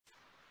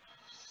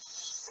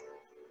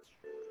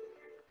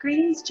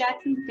Greetings,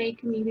 Jackson State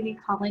Community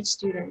College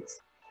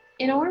students.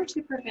 In order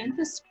to prevent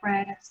the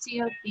spread of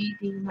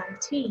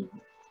COVID-19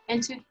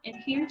 and to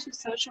adhere to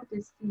social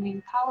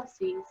distancing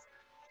policies,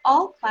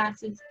 all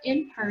classes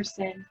in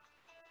person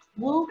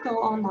will go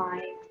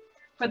online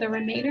for the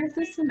remainder of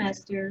the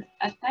semester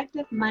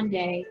effective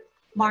Monday,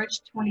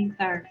 March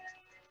 23rd.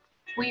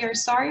 We are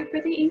sorry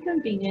for the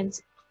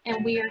inconvenience,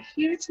 and we are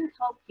here to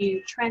help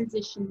you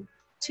transition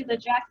to the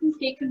Jackson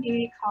State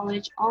Community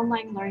College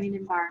online learning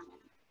environment.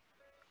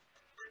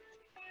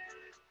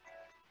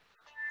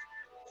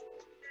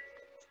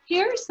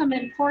 Here is some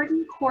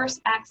important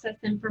course access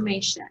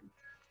information.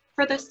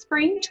 For the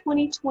spring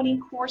 2020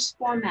 course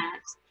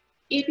format,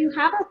 if you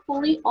have a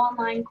fully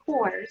online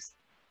course,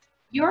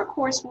 your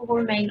course will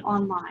remain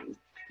online.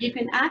 You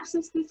can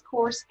access this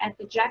course at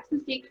the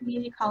Jackson State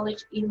Community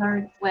College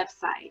eLearn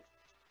website.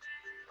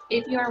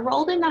 If you're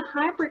enrolled in a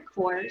hybrid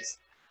course,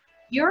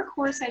 your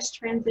course has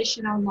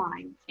transitioned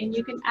online, and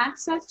you can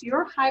access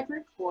your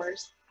hybrid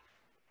course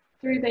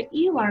through the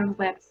eLearn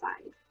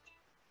website.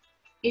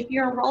 If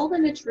you're enrolled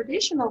in a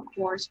traditional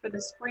course for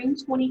the spring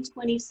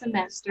 2020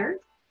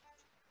 semester,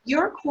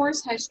 your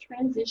course has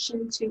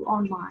transitioned to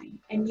online,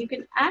 and you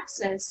can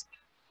access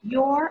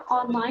your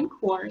online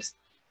course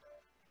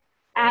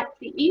at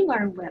the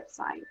eLearn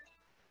website.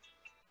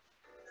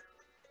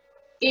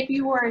 If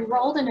you were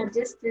enrolled in a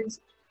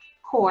distance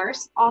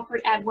course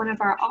offered at one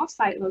of our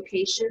off-site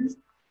locations,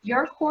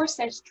 your course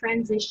has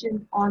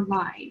transitioned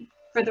online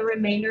for the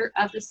remainder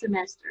of the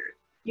semester.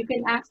 You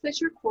can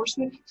access your course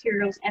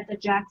materials at the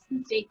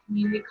Jackson State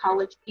Community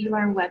College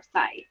eLearn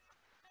website.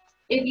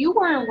 If you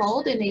were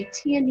enrolled in a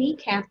T&E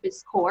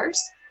campus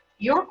course,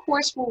 your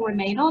course will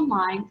remain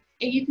online,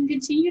 and you can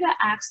continue to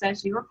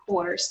access your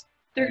course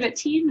through the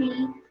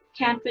T&E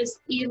campus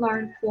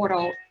eLearn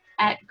portal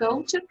at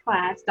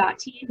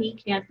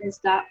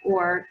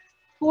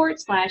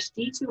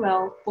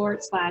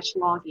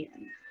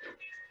gotoclass.tenecampus.org/d2l/login.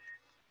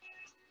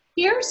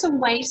 Here are some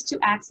ways to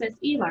access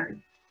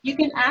eLearn. You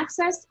can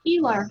access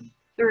eLearn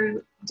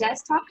through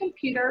desktop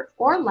computer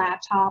or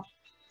laptop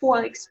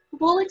for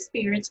full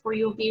experience where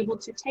you'll be able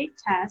to take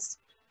tests,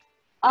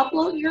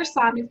 upload your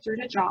assignments through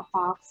the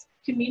Dropbox,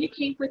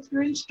 communicate with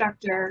your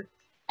instructor,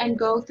 and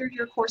go through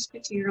your course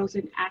materials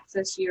and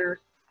access your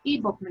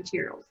ebook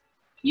materials.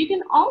 You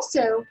can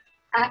also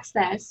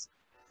access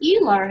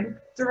eLearn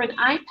through an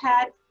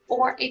iPad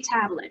or a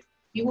tablet.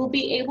 You will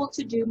be able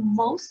to do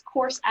most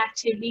course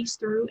activities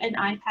through an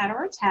iPad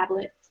or a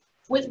tablet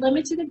with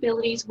limited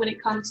abilities when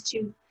it comes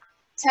to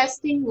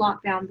testing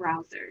lockdown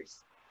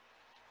browsers.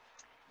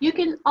 You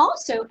can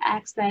also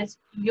access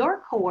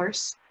your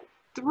course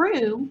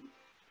through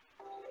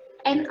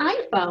an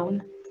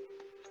iPhone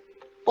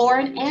or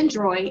an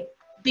Android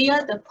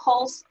via the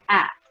Pulse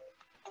app.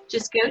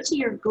 Just go to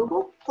your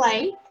Google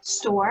Play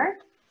Store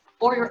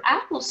or your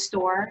Apple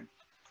Store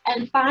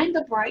and find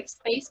the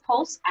Brightspace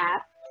Pulse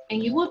app,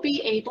 and you will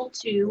be able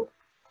to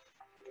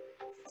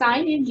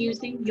sign in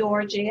using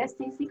your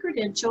JSCC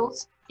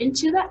credentials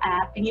into the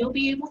app, and you'll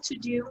be able to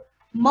do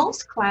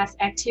most class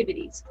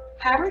activities.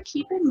 However,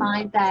 keep in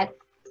mind that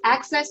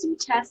accessing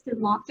tests in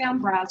lockdown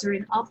browser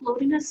and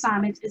uploading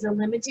assignments is a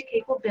limited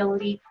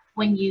capability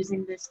when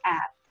using this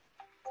app.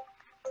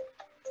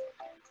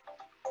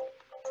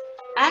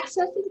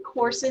 Accessing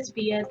courses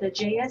via the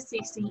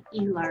JSCC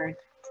eLearn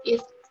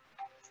is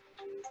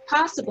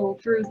possible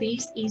through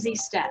these easy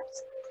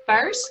steps.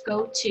 First,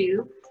 go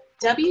to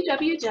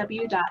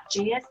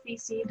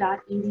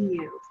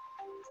www.jscc.edu.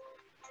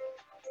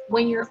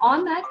 When you're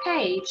on that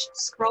page,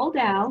 scroll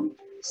down,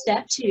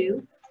 step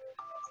 2,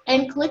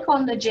 and click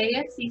on the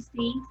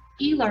JSCC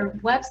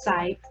eLearn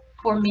website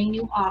for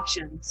menu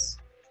options,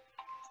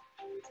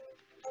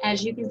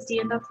 as you can see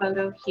in the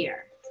photo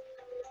here.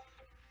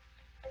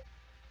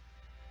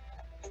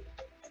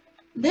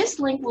 This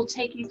link will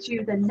take you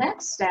to the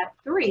next step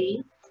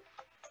 3,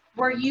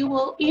 where you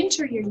will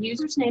enter your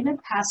user's name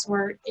and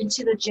password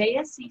into the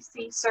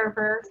JSCC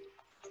server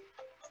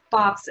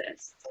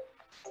boxes.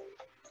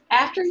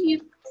 After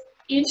you've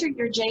entered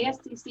your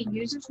JSCC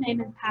user's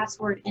name and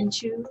password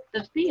into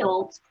the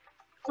field,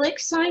 click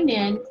Sign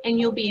In, and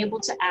you'll be able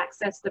to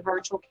access the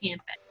virtual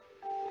campus.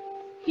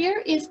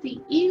 Here is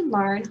the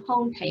eLearn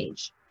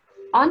homepage.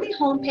 On the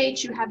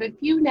homepage, you have a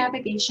few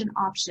navigation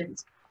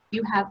options.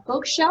 You have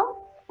Bookshelf,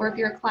 or if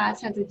your class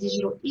has a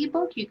digital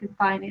ebook, you can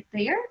find it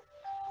there.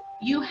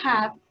 You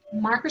have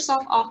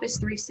Microsoft Office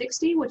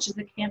 360, which is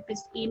a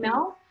campus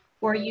email,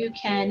 where you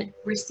can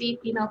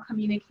receive email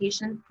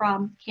communication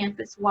from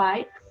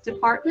campus-wide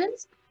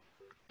departments,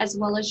 as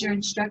well as your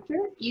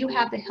instructor. You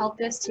have the help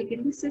desk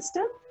ticketing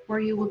system,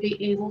 where you will be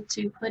able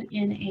to put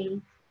in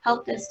a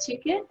help desk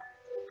ticket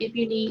if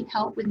you need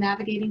help with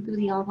navigating through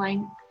the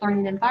online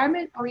learning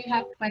environment, or you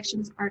have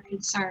questions or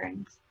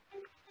concerns.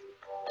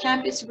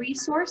 Campus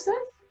resources,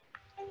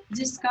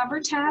 Discover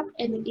tab,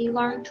 and the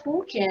eLearn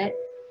toolkit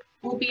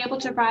will be able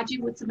to provide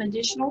you with some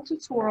additional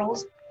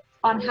tutorials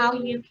on how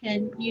you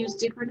can use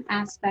different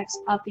aspects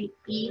of the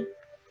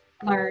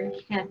eLearn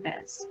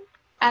campus.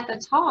 At the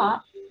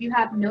top, You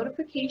have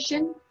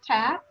notification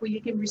tab where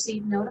you can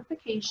receive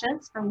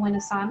notifications for when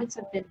assignments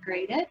have been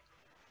graded.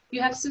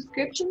 You have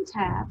subscription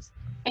tabs,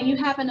 and you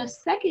have a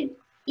second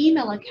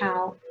email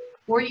account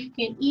where you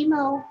can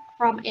email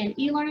from an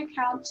eLearn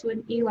account to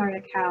an eLearn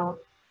account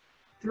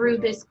through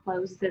this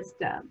closed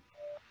system.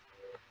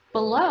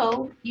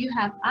 Below, you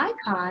have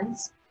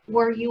icons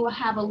where you will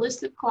have a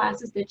list of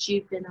classes that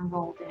you've been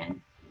enrolled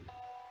in.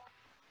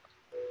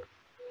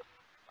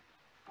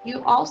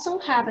 You also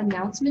have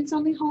announcements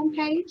on the home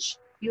page.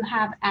 You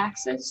have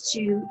access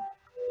to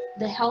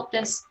the help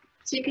desk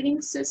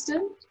ticketing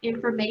system,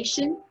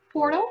 information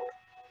portal,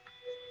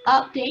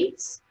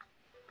 updates,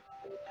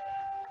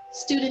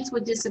 students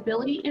with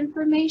disability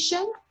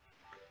information.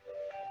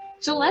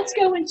 So let's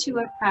go into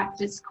a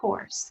practice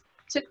course.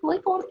 To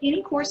click on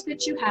any course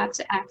that you have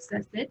to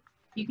access it,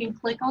 you can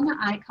click on the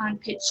icon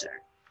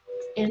picture.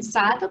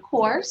 Inside the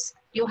course,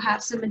 you'll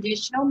have some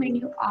additional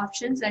menu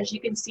options, as you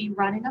can see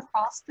running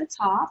across the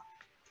top.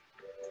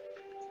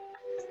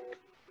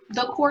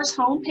 The course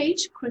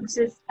homepage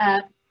consists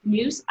of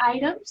news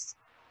items,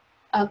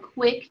 a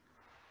quick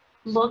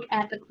look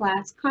at the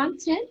class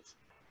content,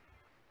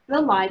 the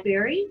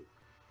library,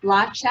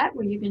 live chat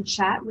where you can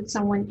chat with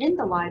someone in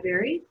the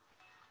library,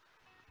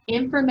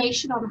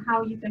 information on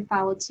how you can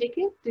file a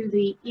ticket through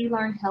the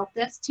eLearn help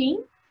desk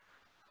team,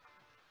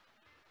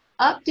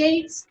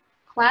 updates,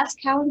 class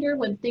calendar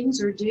when things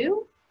are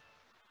due,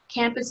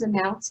 campus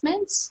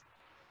announcements,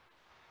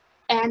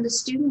 and the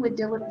student with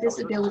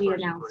disability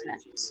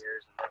announcements.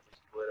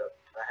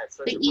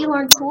 The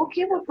eLearn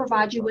toolkit will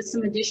provide you with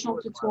some additional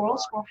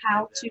tutorials for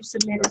how to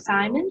submit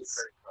assignments.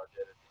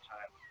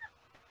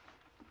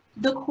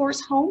 The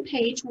course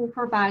homepage will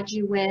provide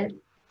you with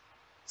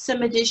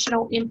some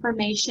additional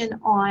information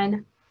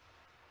on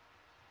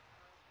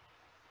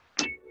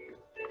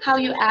how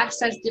you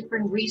access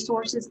different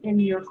resources in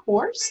your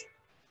course.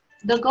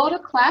 The Go to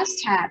Class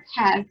tab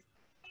has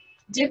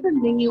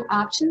different menu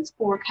options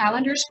for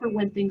calendars for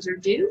when things are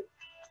due,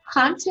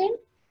 content,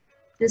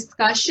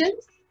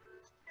 discussions,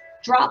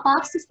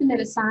 Dropbox to submit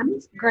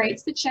assignments,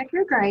 grades to check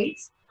your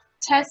grades,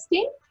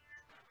 testing,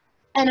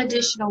 and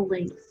additional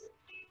links.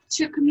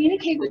 To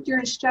communicate with your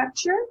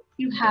instructor,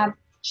 you have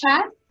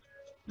chat,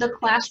 the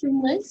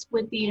classroom list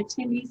with the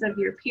attendees of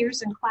your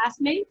peers and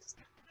classmates,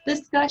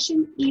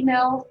 discussion,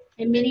 email,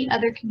 and many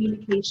other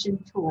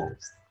communication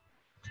tools.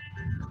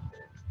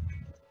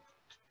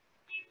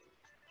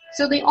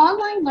 So the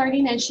online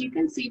learning, as you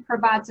can see,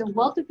 provides a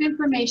wealth of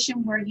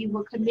information where you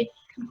will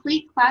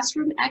complete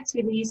classroom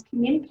activities,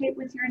 communicate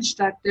with your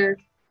instructor,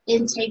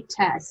 and take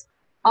tests.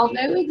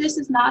 Although this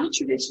is not a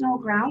traditional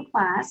ground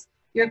class,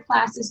 your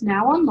class is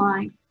now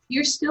online,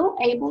 you're still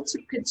able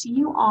to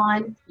continue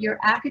on your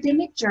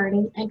academic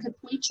journey and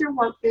complete your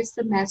work this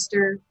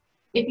semester.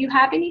 If you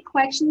have any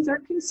questions or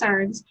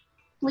concerns,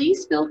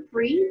 please feel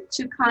free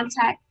to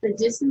contact the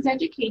Distance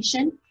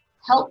Education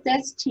Help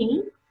Desk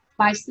team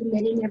by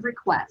submitting a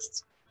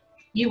request.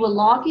 You will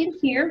log in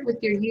here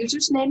with your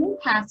user's name and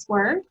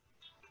password,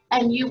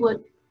 and you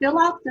would fill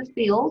out the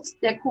fields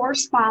that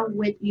correspond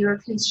with your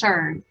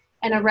concern,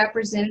 and a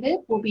representative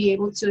will be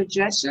able to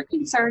address your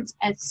concerns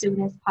as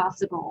soon as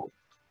possible.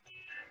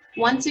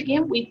 Once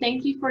again, we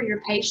thank you for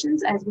your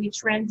patience as we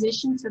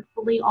transition to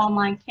fully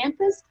online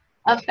campus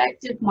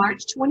effective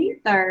March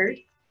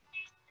 23rd,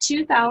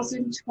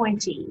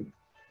 2020.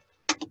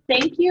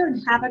 Thank you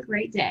and have a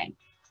great day.